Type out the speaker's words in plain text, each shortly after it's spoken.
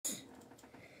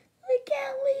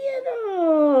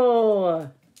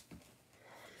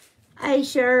Hey,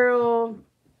 Cheryl.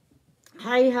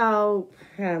 Hey, Hope.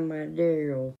 Hi, my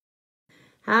dear.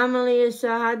 Hi,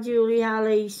 Melissa. Hi, Julie. Hi,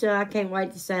 Lisa. I can't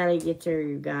wait till Sally gets here,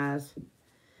 you guys.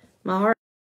 My heart.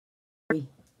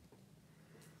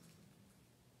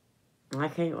 I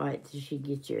can't wait till she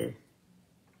gets here.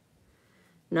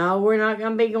 No, we're not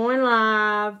going to be going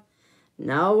live.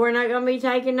 No, we're not going to be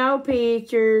taking no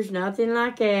pictures. Nothing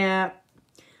like that.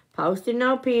 Posting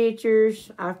no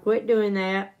pictures. I've quit doing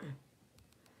that.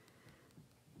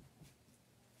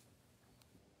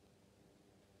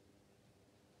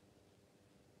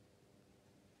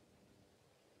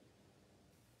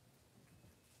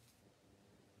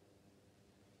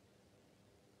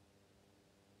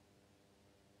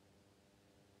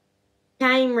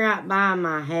 Came right by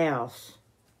my house.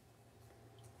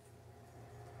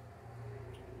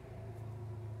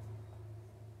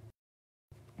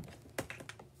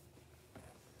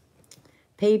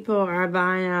 People are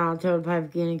buying out toilet paper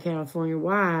again in California.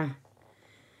 Why?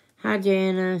 Hi,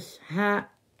 Janice. Hi,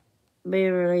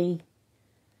 Beverly.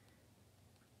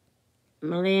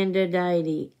 Melinda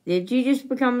Dady. Did you just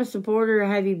become a supporter or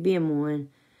have you been one?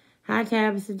 Hi,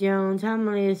 Tabitha Jones. Hi,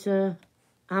 Melissa.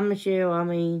 Hi,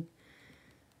 Michelle,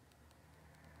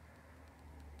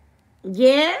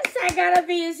 Yes, I got a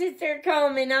visitor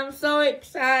coming. I'm so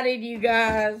excited, you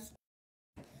guys.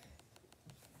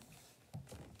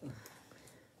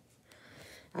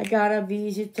 I got a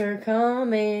visitor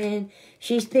coming.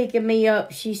 She's picking me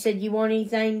up. She said, you want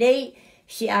anything to eat?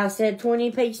 I said,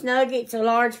 20-piece nuggets, a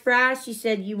large fry. She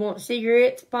said, you want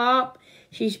cigarettes, Pop?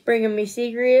 She's bringing me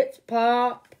cigarettes,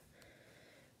 Pop.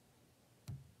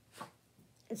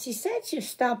 And she said she's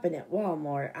stopping at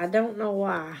Walmart. I don't know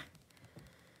why.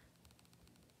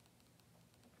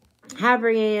 Hi,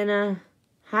 Brianna.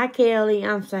 Hi, Kelly.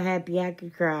 I'm so happy I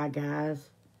could cry, guys.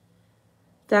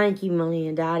 Thank you,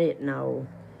 Melinda. I didn't know.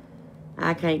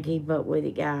 I can't keep up with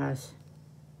it, guys.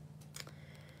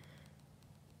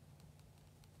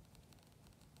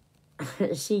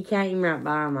 She came right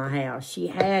by my house. She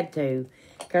had to.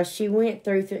 Because she went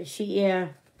through... She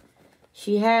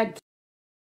had to.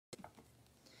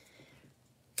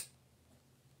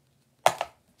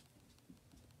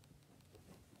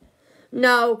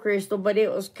 No, Crystal, but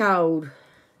it was cold.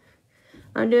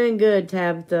 I'm doing good,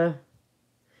 Tabitha.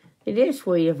 It is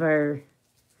sweet of her.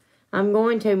 I'm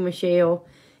going to, Michelle.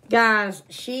 Guys,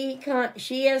 she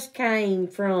has came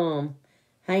from...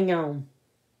 Hang on.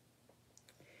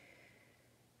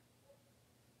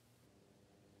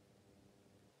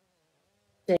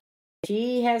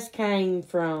 She has came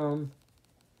from...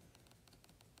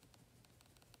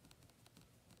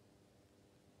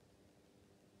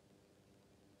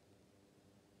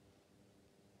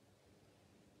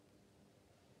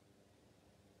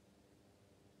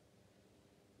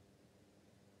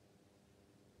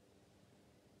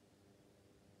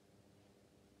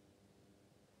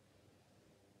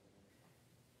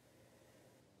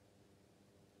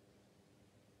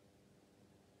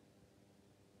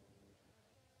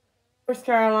 North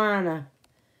Carolina.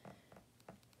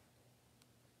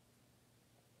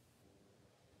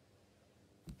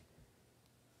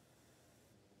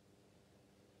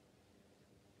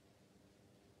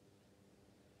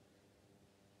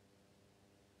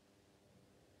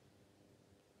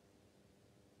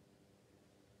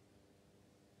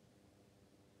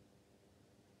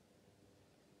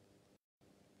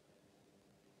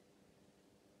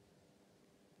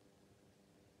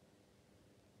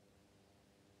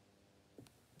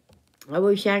 I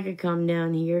wish I could come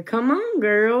down here. Come on,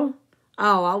 girl.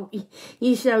 Oh,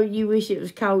 you wish it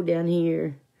was cold down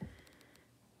here.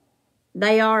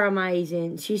 They are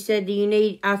amazing. She said,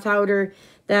 I told her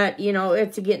that,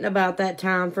 it's getting about that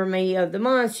time for me of the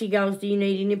month. She goes, do you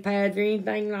need any pads or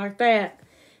anything like that?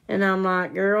 And I'm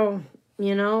like, girl,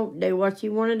 do what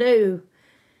you want to do.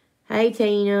 Hey,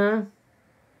 Tina.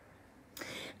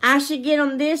 I should get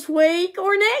them this week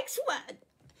or next week.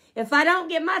 If I don't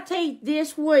get my teeth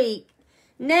this week,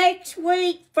 next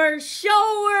week for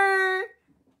sure.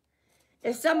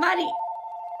 If somebody...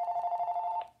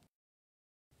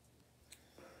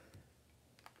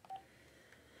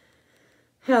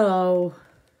 Hello.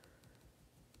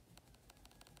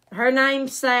 Her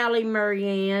name's Sally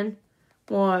Marianne.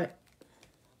 What?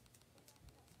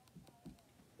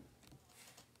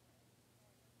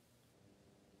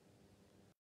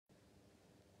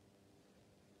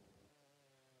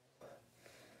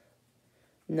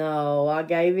 No, I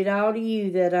gave it all to you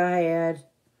that I had.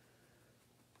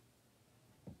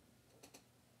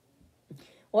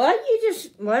 Well,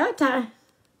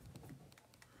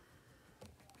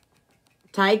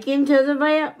 take him to the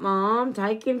vet, Mom.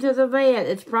 Take him to the vet.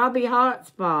 It's probably hot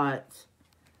spots.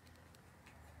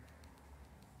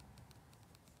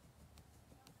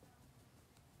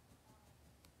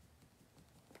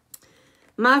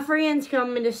 My friend's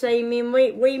coming to see me, and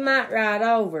we might ride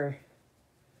over.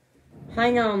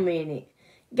 Hang on a minute.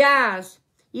 Guys,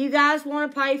 you guys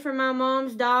want to pay for my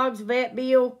mom's dog's vet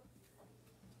bill?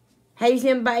 He's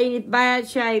in bad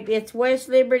shape. It's West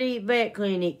Liberty Vet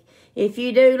Clinic. If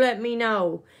you do, let me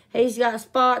know. He's got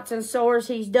spots and sores.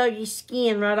 He's dug his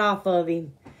skin right off of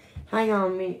him. Hang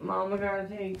on a minute, Mom. I gotta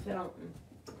tell you something.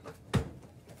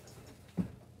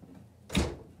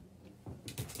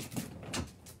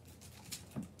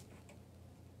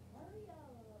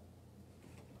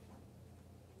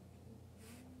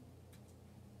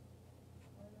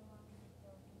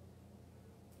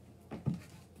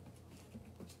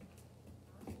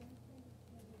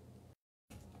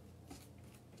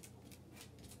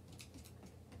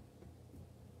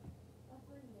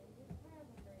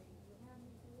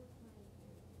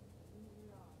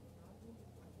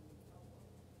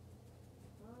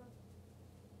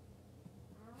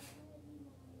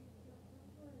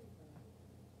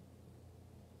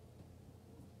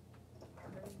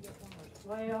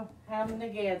 Well, have them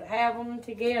together. Have them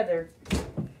together.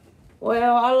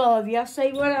 Well, I love you. I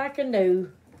see what I can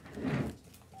do.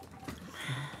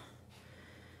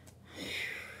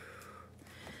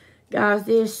 Guys,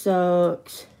 this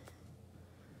sucks.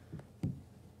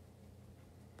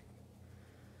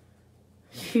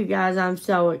 You guys, I'm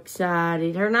so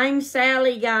excited. Her name's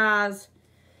Sally, guys.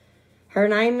 Her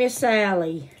name is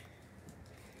Sally.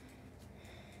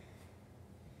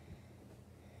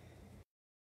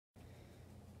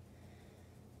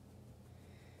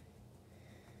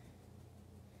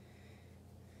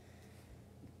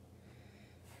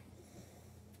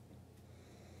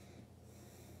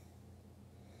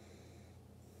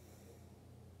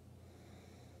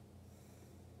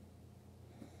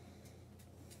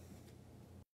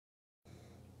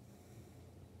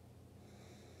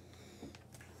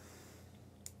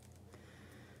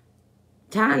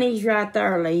 Tiny's right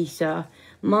there, Lisa.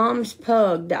 Mom's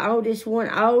pug, the oldest one.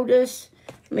 Let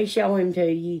me show him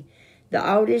to you.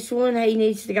 The oldest one, he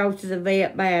needs to go to the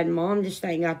vet bad. Mom just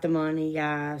ain't got the money,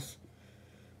 guys.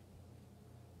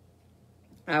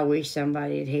 I wish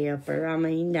somebody'd help her. I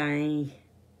mean, dang.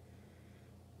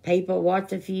 People,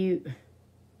 what's if you...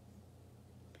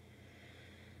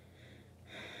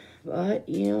 But,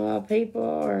 you know how people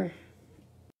are.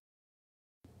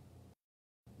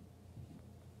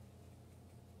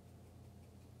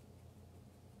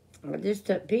 I just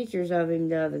took pictures of him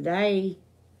the other day.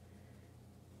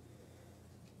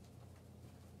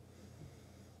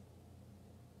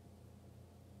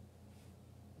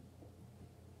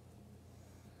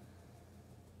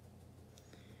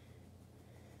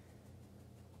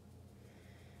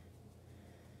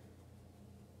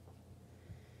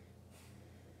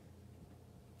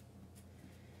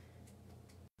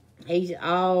 He's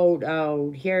old.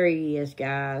 Here he is,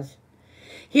 guys.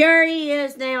 Here he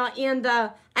is now in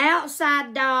the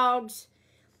outside dogs.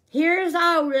 Here's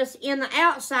Otis in the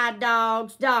outside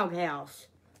dogs doghouse.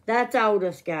 That's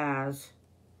Otis, guys.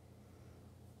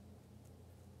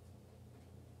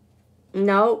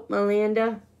 Nope,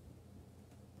 Melinda.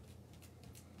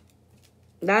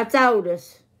 That's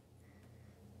Otis.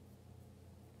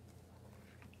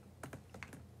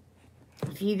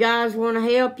 If you guys want to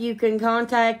help, you can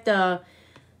contact the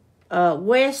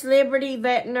West Liberty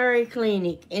Veterinary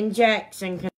Clinic in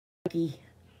Jackson, Kentucky.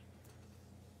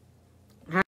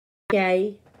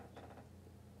 Okay.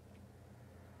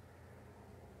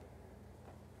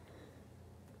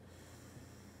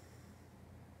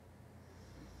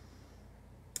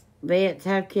 Vets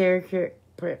have credit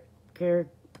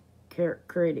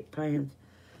plans.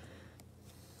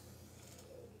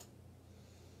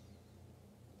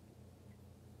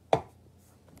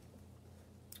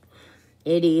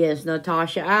 It is,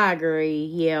 Natasha. I agree.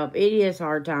 Yep, it is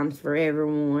hard times for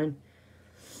everyone.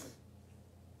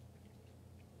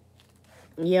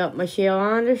 Yep, Michelle,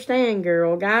 I understand,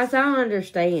 girl. Guys, I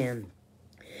understand.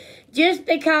 Just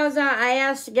because I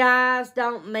ask, guys,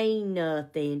 don't mean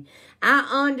nothing. I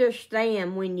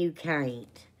understand when you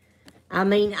can't. I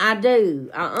mean, I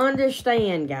do. I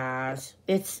understand, guys.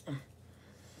 It's...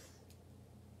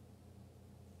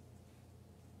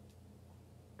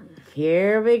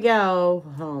 Here we go.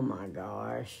 Oh, my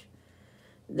gosh.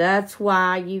 That's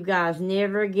why you guys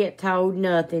never get told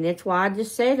nothing. That's why I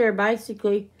just said her,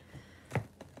 basically.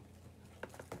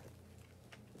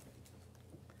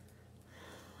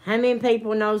 How many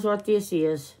people knows what this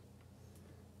is?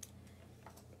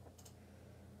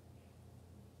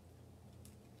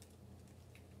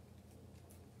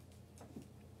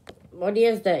 What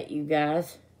is that, you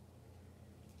guys?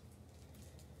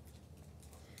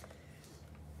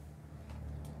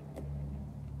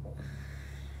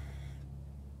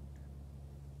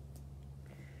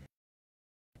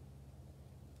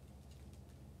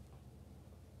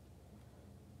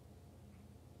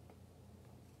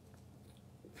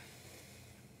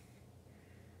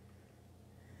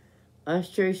 Us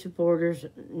true supporters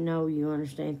know you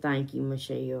understand. Thank you,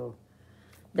 Michelle.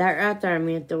 That right there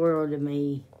meant the world to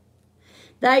me.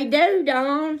 They do,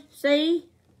 Dawn. See?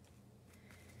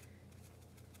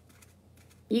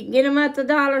 You can get them at the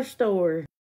dollar store.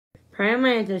 Praying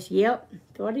mantis. Yep.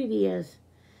 That's what it is.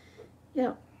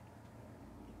 Yep.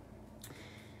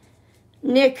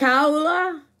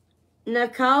 Nicola.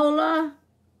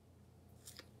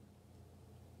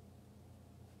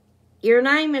 Your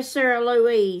name is Sarah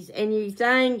Louise, and your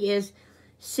thing is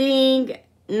Sing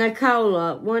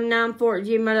Nicola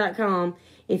 194@gmail.com.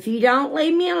 If you don't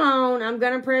leave me alone, I'm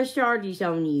going to press charges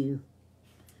on you.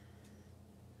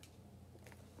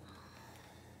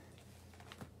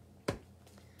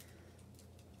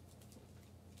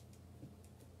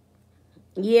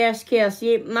 Yes,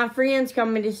 Kelsey. My friend's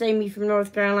coming to see me from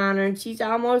North Carolina, and she's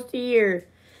almost here.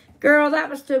 Girl, that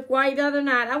was took way the other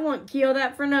night. I wouldn't kill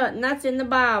that for nothing. That's in the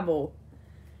Bible.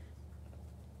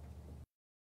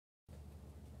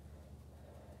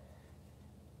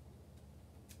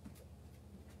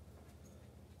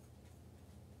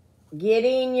 Get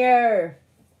in here.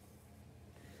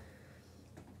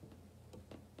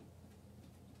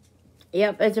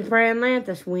 Yep, it's a praying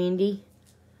mantis, Wendy.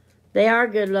 They are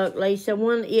good luck, Lisa.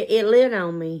 It lit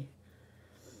on me.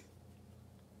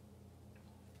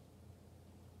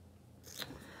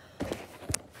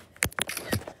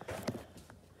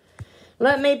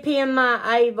 Let me pin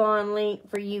my Avon link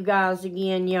for you guys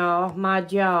again, y'all. My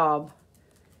job.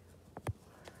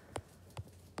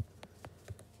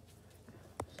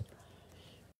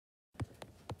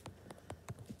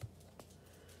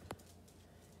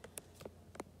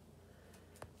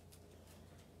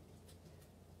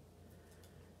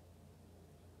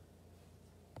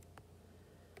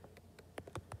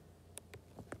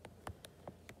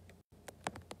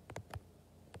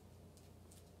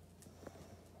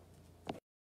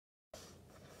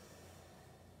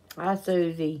 Hi,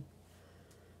 Susie.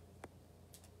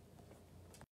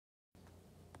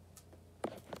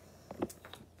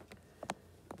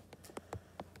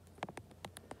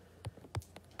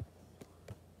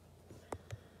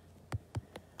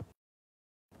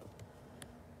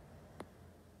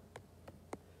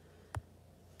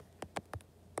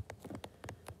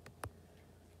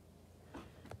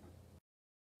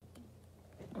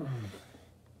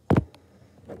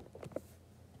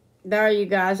 There you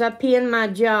guys. I pinned my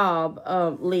job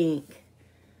link.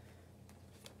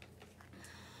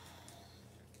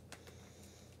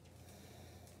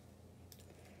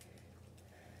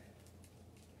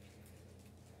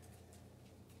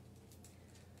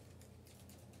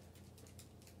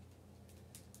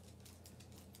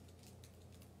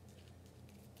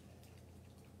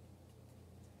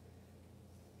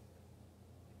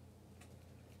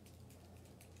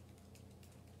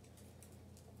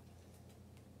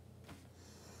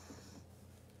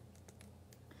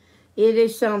 It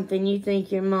is something you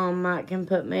think your mom might can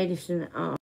put medicine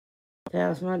on.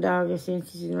 Tells my dog is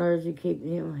sensitive and allergic to keep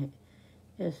him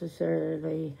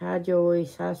necessarily. Hi,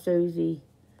 Joyce. Hi, Susie.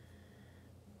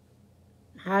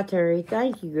 Hi, Terry.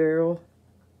 Thank you, girl.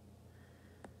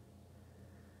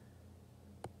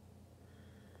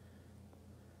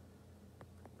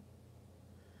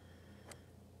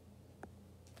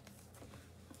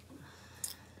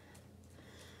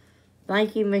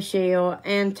 Thank you, Michelle.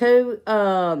 And to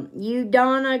you,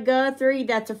 Donna Guthrie,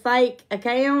 that's a fake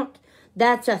account.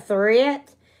 That's a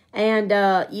threat. And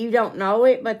you don't know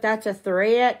it, but that's a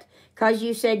threat. Because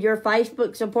you said your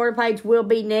Facebook supporter page will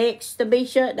be next to be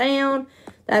shut down.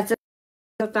 That's a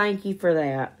so thank you for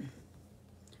that.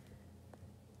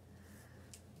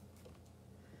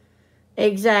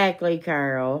 Exactly,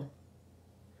 Carol.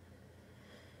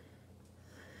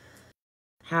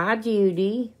 Hi,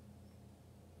 Judy.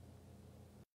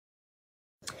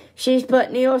 She's put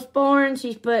Neosporin.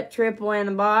 She's put triple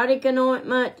antibiotic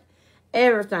anointment.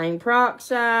 Everything.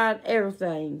 Peroxide.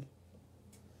 Everything.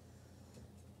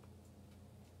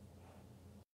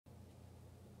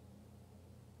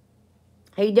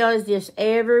 He does this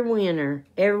every winter.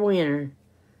 Every winter.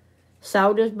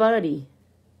 So does Buddy.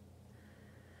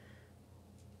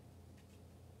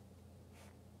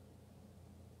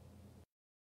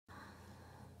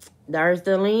 There's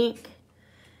the link.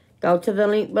 Go to the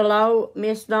link below,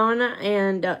 Miss Donna,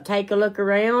 and take a look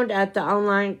around at the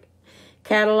online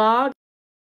catalog.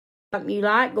 Something you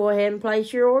like, go ahead and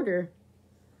place your order.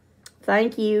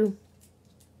 Thank you.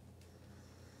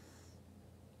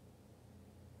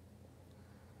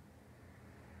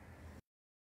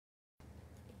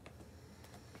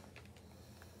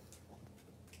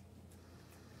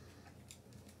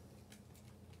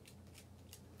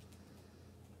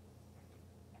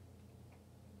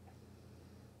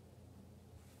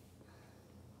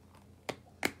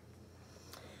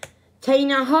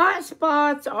 Tina, hot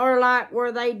spots are like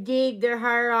where they dig their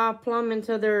hair off plumb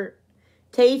into their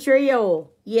tea tree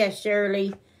oil. Yes,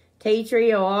 Shirley. Tea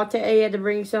tree oil. I'll tell you to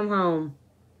bring some home.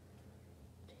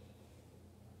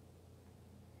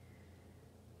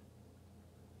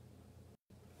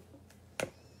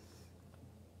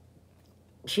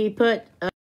 She put...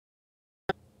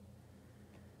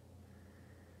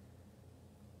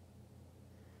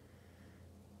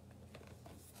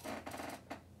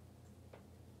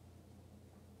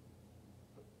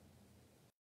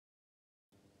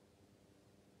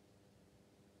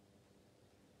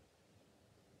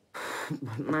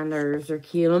 my nerves are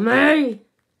killing me.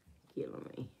 Killing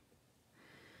me.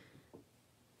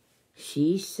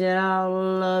 She said,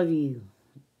 I'll love you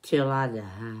till I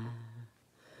die.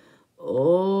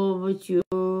 Oh, but you...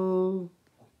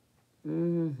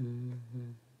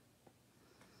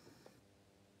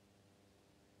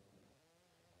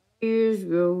 Years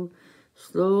go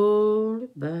slowly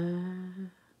by.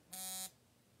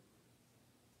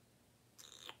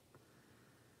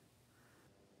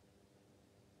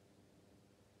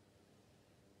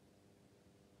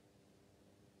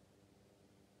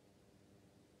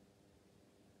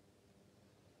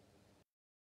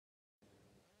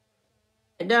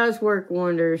 It does work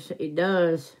wonders. It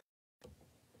does.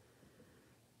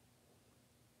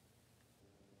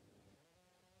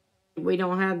 We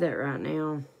don't have that right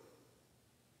now.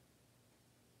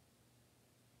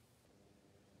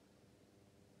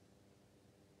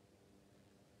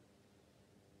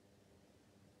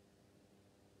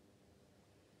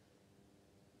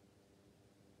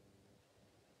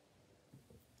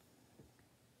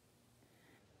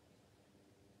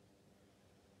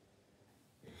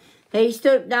 He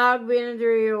took dog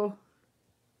Benadryl.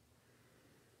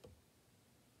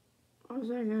 What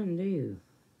was I going to do?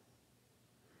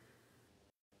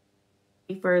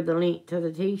 For the link to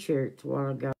the t-shirts a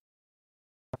while ago.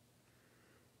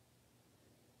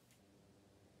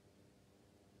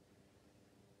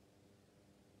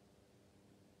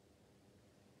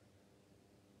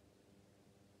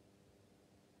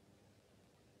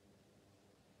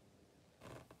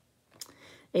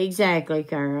 Exactly,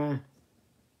 Kara.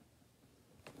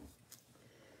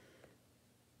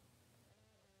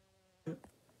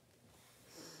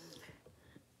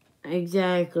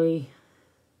 Exactly.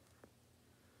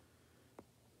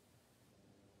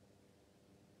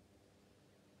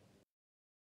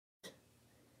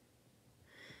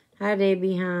 Hi,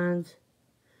 Debbie Hines.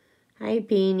 Hey,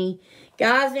 Penny.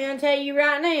 Guys, I'm going to tell you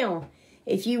right now.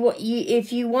 If you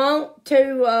want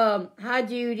to, hi,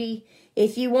 Judy.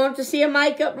 If you want to see a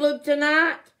makeup look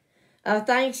tonight, a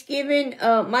Thanksgiving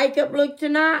makeup look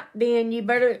tonight, then you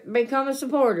better become a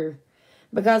supporter.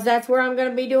 Because that's where I'm going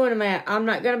to be doing them at. I'm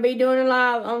not going to be doing it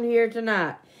live on here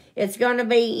tonight. It's going to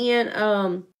be in,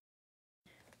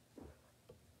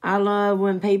 I love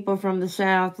when people from the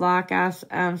South, like I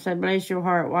say, bless your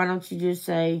heart. Why don't you just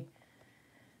say,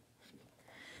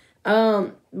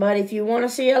 but if you want to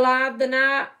see a live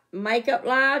tonight, makeup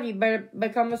live, you better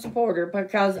become a supporter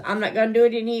because I'm not going to do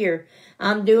it in here.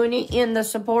 I'm doing it in the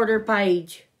supporter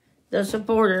page. The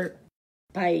supporter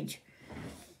page.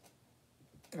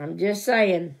 I'm just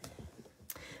saying.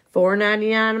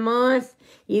 $4.99 a month.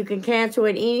 You can cancel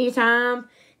it anytime.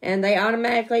 And they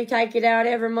automatically take it out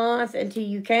every month until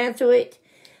you cancel it.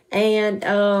 And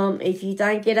if you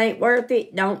think it ain't worth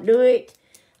it, don't do it.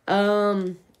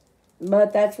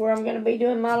 But that's where I'm going to be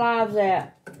doing my lives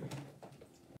at.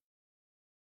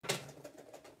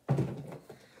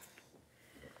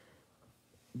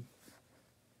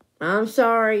 I'm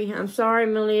sorry. I'm sorry,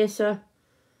 Melissa.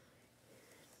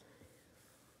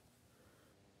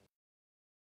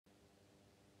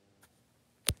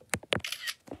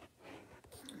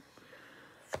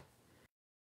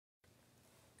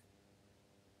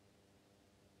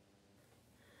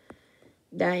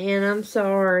 Diane, I'm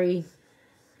sorry.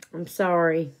 I'm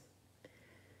sorry.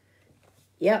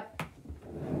 Yep.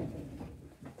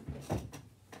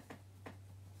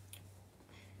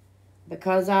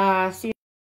 Because I see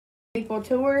people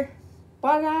tour.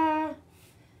 Bye.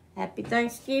 Happy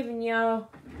Thanksgiving, y'all.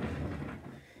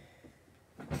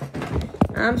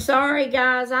 I'm sorry,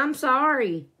 guys. I'm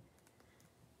sorry.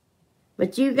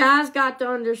 But you guys got to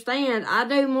understand, I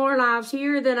do more lives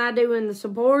here than I do in the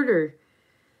supporter.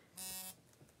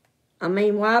 I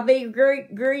mean, why be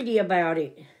greedy about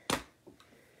it?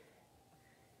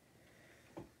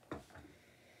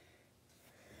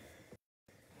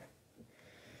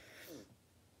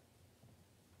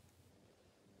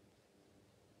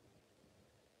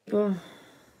 Well,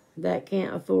 that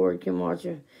can't afford can watch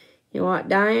it. You know what,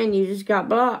 Diane? You just got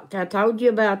blocked. I told you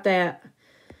about that.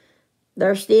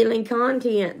 They're stealing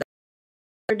content.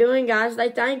 they're doing, guys. They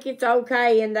think it's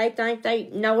okay and they think they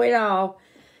know it all.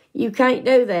 You can't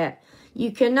do that.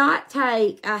 You cannot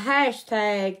take a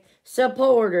hashtag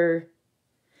supporter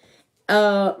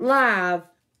live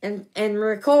and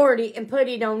record it and put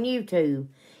it on YouTube.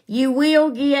 You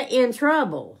will get in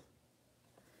trouble.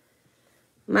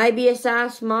 Maybe a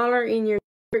size smaller in your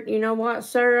shirt. You know what,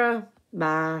 Sarah?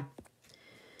 Bye.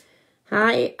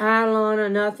 Hi, Lana.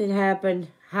 Nothing happened.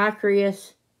 Hi,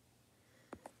 Chris.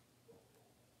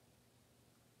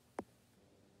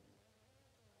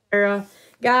 Sarah.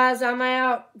 Guys, I'm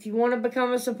out. If you want to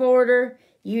become a supporter,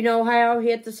 you know how.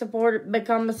 Hit the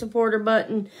become a supporter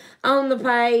button on the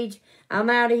page. I'm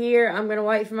out of here. I'm going to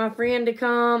wait for my friend to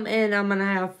come, and I'm going to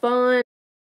have fun.